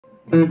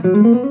Hey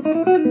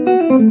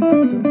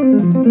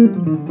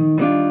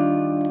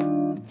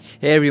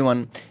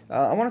everyone,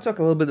 I want to talk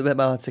a little bit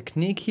about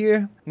technique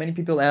here. Many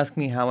people ask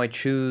me how I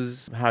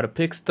choose how to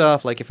pick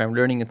stuff, like if I'm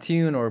learning a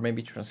tune or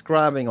maybe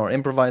transcribing or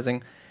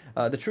improvising.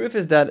 The truth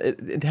is that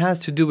it has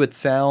to do with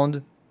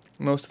sound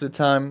most of the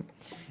time,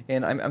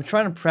 and I'm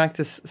trying to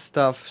practice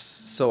stuff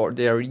so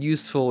they are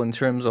useful in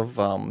terms of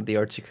the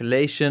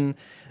articulation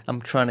I'm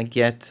trying to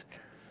get.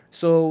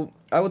 So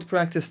I would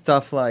practice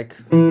stuff like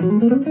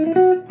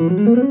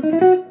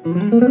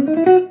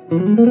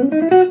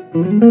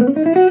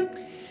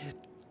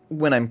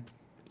when I'm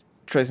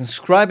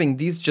transcribing,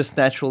 these just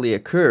naturally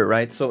occur,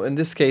 right? So in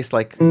this case,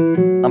 like,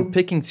 I'm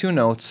picking two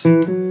notes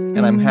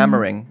and I'm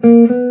hammering,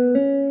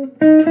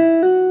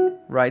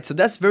 right? So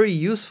that's very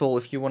useful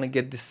if you want to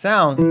get the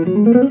sound.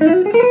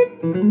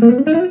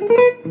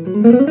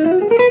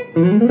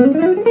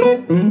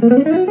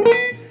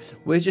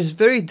 Which is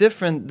very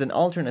different than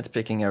alternate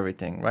picking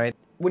everything, right?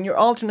 When you're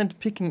alternate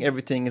picking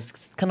everything,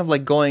 it's kind of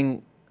like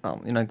going,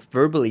 you know, like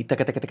verbally,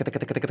 taka, taka, taka, taka,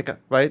 taka, taka, taka,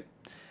 right?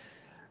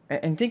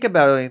 And think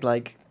about it,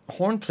 like,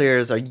 horn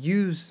players are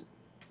used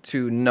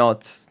to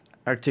not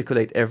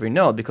articulate every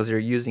note because they're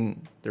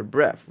using their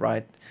breath,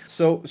 right?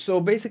 So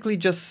basically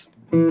just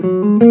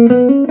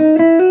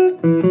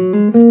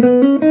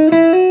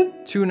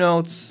two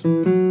notes,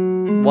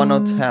 one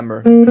note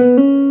hammer.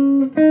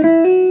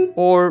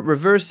 Or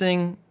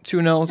reversing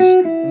two notes,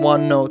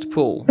 one note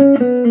pull.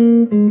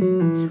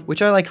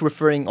 Which I like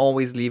referring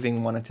always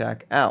leaving one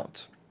attack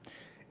out.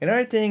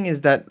 Another thing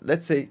is that,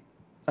 let's say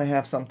I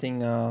have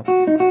something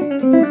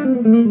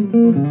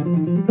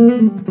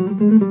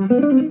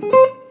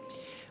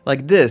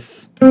like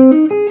this.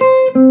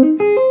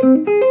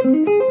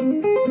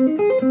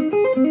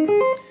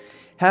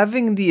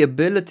 Having the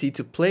ability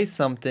to play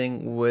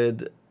something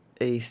with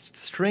a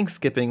string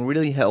skipping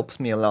really helps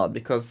me a lot,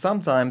 because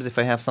sometimes if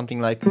I have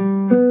something like,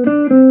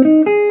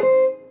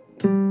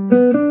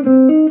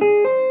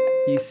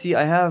 you see,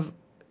 I have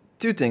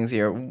two things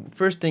here.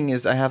 First thing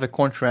is I have a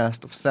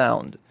contrast of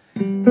sound.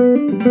 You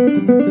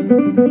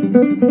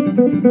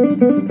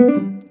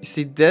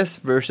see this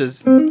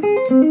versus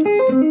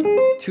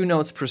two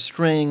notes per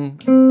string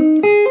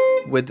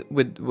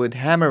with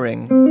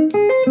hammering.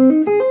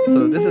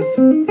 So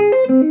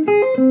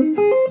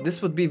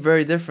this would be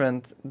very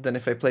different than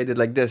if I played it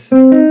like this.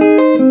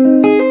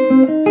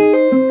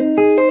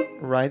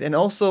 Right? And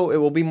also it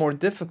will be more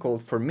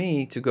difficult for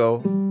me to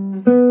go.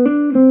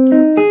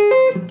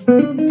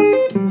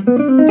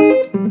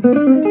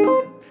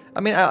 I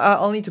mean,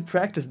 I'll need to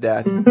practice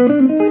that.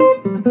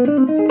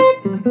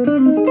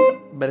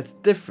 But it's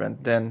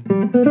different than.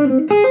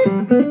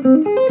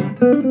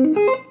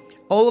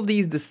 All of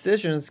these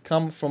decisions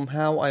come from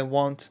how I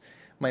want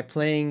my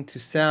playing to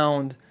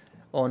sound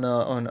on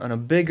a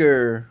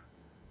bigger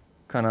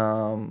kind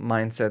of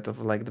mindset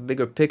of like the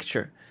bigger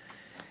picture.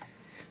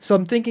 So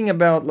I'm thinking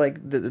about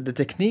like the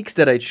techniques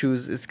that I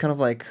choose is kind of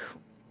like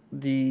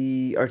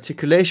the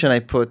articulation I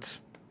put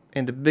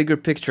in the bigger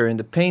picture, in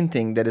the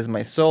painting that is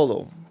my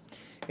solo.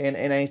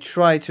 And I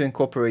try to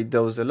incorporate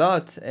those a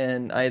lot,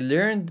 and I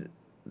learned,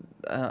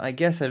 I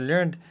guess I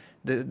learned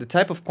the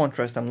type of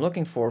contrast I'm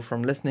looking for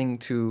from listening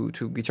to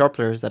guitar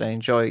players that I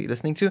enjoy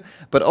listening to,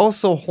 but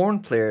also horn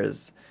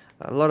players.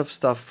 A lot of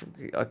stuff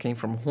came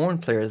from horn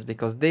players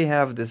because they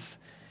have this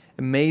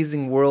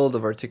amazing world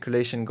of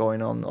articulation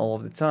going on all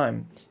of the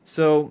time.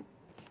 So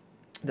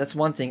that's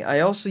one thing.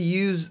 I also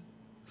use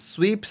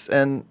sweeps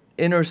and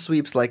inner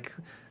sweeps, like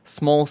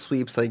small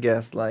sweeps, I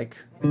guess, like.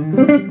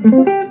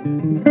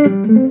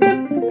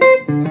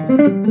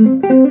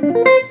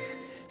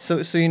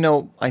 So you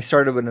know, I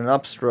started with an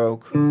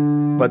upstroke,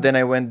 but then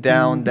I went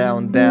down,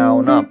 down,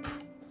 down, up.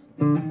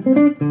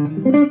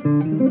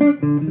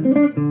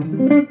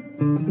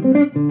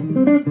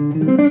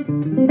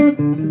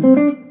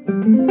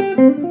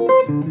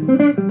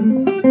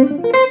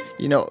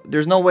 You know,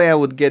 there's no way I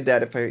would get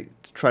that if I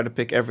try to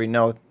pick every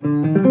note.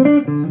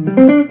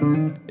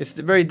 It's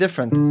very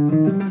different,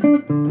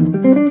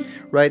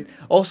 right?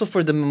 Also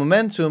for the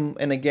momentum,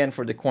 and again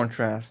for the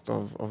contrast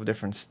of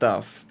different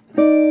stuff.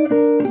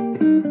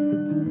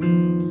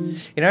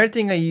 Another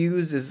thing I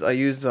use is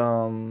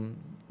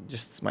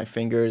just my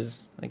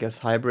fingers, I guess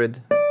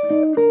hybrid.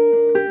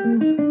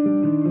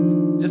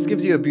 Just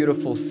gives you a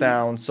beautiful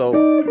sound. So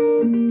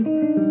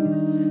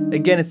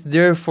again, it's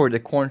there for the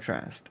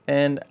contrast,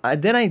 and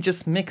then I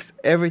just mix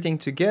everything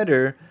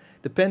together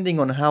depending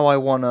on how I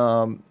want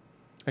to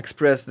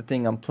express the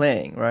thing I'm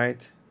playing,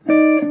 right?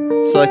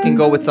 So I can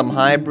go with some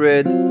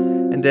hybrid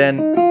and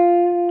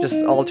then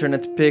just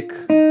alternate pick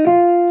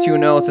two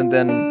notes and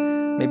then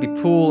maybe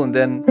pull and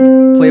then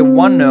play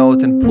one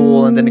note and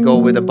pull and then go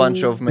with a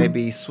bunch of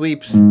maybe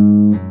sweeps,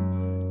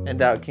 and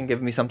that can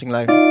give me something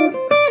like,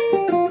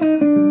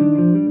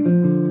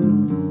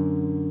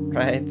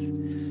 right?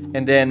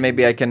 And then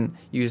maybe I can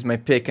use my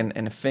pick and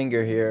a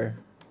finger here,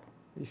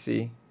 you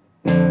see,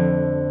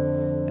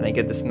 and I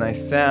get this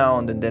nice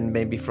sound, and then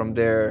maybe from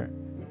there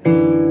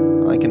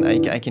I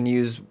can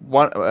use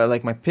one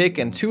like my pick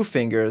and two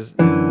fingers,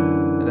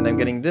 and then I'm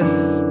getting this,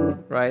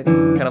 right?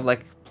 Kind of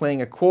like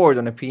playing a chord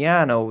on a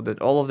piano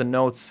that all of the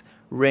notes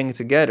ring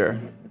together,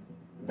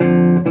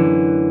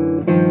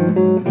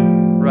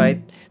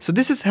 right? So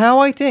this is how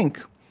I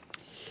think.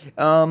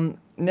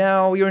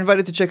 Now you're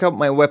invited to check out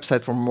my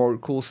website for more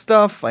cool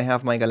stuff. I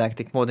have my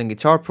Galactic Modern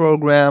Guitar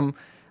program,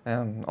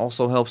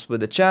 also helps with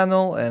the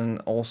channel, and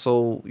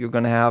also you're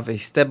gonna have a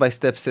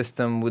step-by-step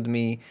system with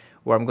me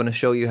where I'm gonna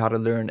show you how to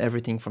learn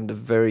everything from the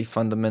very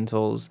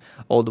fundamentals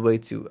all the way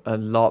to a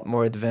lot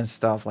more advanced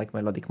stuff like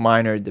Melodic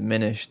Minor,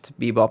 diminished,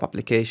 Bebop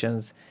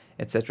applications,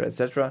 etc.,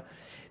 etc.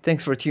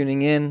 Thanks for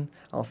tuning in.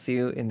 I'll see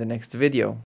you in the next video.